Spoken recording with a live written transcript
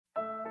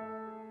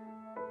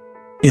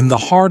In the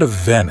heart of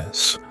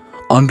Venice,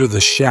 under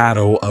the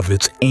shadow of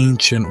its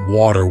ancient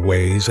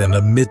waterways and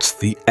amidst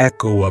the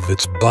echo of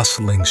its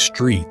bustling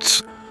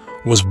streets,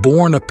 was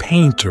born a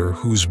painter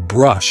whose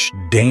brush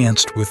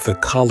danced with the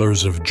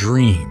colors of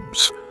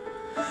dreams.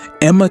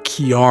 Emma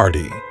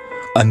Ciardi,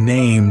 a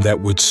name that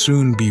would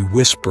soon be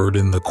whispered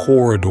in the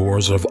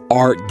corridors of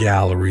art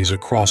galleries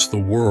across the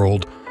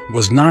world,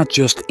 was not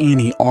just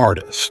any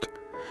artist.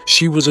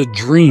 She was a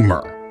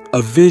dreamer,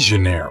 a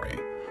visionary,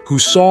 who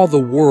saw the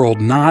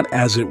world not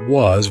as it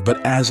was, but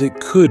as it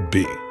could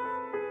be.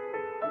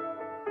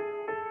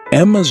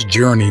 Emma's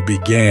journey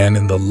began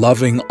in the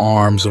loving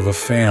arms of a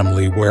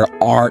family where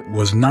art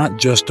was not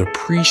just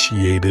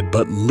appreciated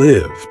but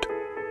lived.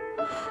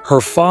 Her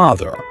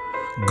father,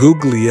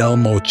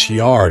 Guglielmo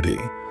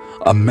Ciardi,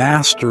 a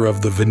master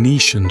of the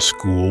Venetian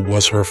school,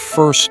 was her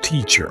first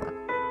teacher.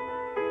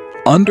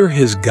 Under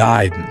his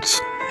guidance,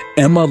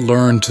 Emma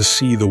learned to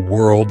see the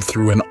world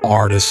through an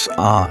artist's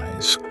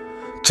eyes.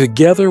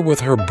 Together with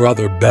her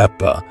brother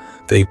Beppe,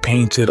 they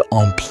painted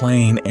en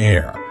plein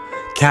air,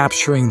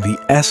 capturing the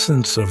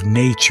essence of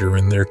nature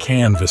in their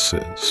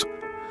canvases.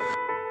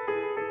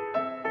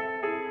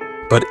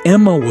 But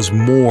Emma was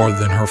more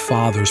than her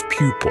father's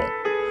pupil.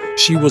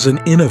 She was an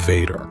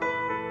innovator.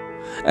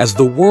 As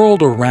the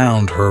world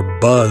around her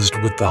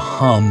buzzed with the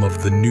hum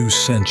of the new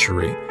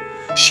century,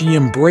 she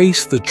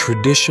embraced the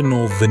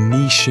traditional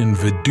Venetian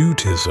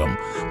Vedutism,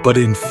 but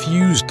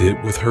infused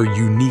it with her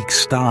unique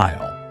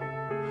style.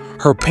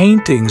 Her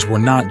paintings were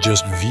not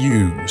just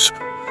views,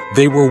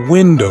 they were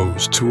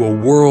windows to a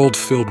world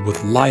filled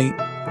with light,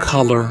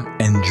 color,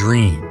 and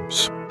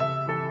dreams.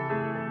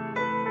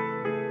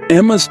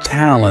 Emma's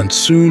talent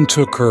soon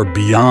took her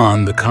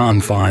beyond the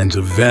confines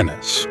of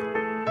Venice.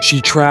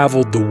 She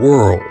traveled the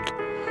world,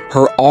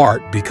 her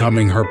art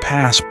becoming her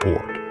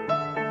passport.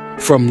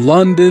 From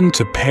London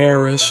to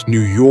Paris, New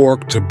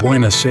York to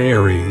Buenos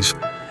Aires,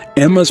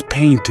 Emma's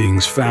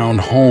paintings found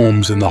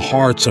homes in the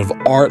hearts of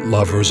art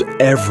lovers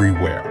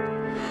everywhere.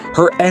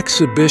 Her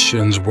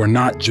exhibitions were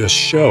not just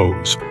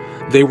shows,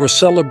 they were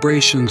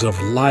celebrations of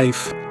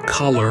life,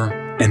 color,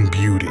 and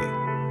beauty.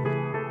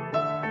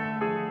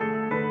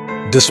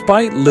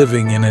 Despite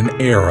living in an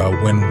era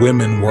when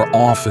women were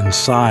often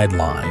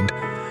sidelined,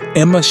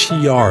 Emma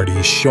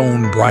Ciardi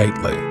shone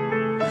brightly.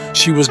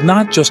 She was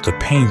not just a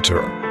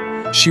painter,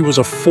 she was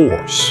a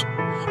force,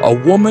 a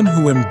woman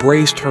who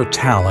embraced her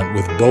talent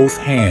with both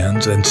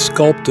hands and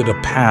sculpted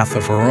a path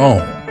of her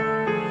own.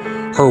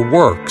 Her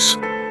works,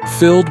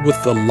 filled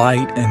with the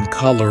light and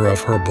color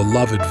of her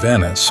beloved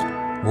Venice,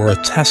 were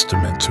a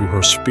testament to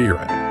her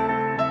spirit.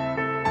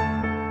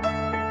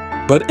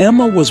 But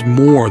Emma was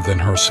more than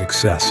her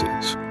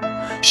successes.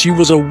 She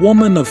was a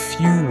woman of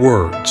few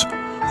words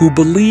who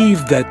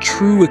believed that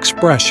true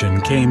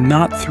expression came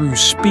not through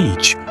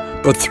speech,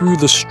 but through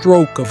the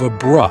stroke of a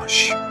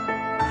brush.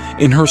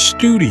 In her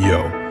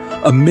studio,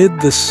 amid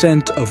the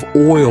scent of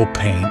oil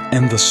paint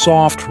and the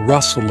soft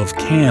rustle of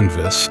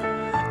canvas,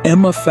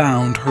 Emma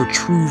found her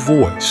true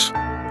voice.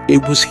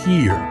 It was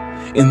here,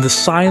 in the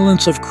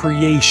silence of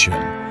creation,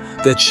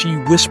 that she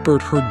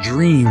whispered her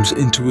dreams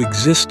into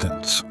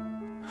existence.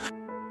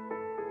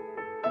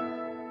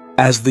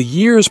 As the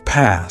years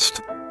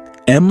passed,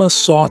 Emma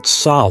sought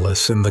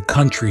solace in the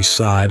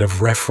countryside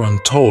of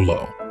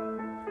Refrontolo.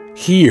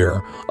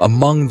 Here,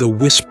 among the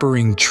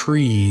whispering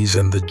trees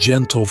and the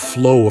gentle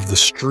flow of the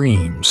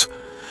streams,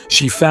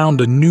 she found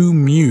a new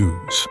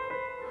muse.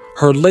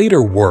 Her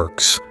later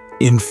works,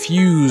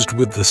 infused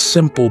with the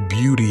simple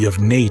beauty of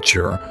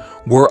nature,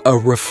 were a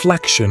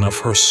reflection of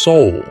her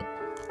soul,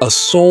 a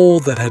soul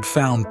that had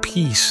found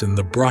peace in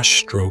the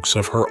brushstrokes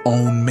of her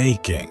own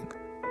making.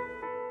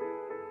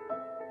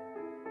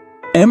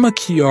 Emma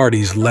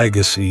Ciardi's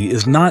legacy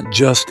is not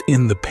just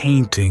in the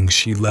paintings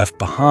she left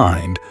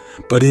behind,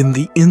 but in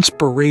the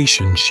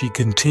inspiration she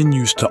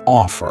continues to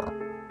offer.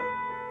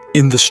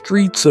 In the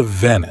streets of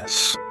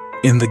Venice,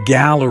 in the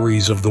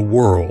galleries of the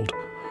world,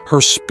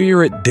 her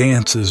spirit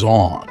dances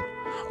on,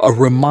 a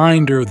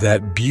reminder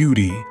that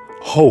beauty,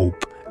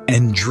 hope,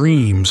 and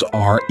dreams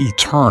are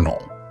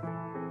eternal.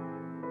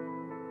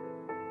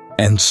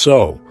 And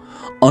so,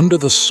 under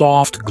the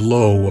soft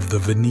glow of the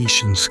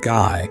Venetian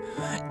sky,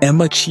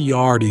 Emma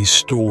Ciardi's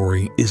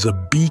story is a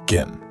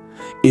beacon.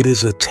 It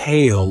is a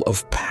tale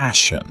of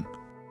passion,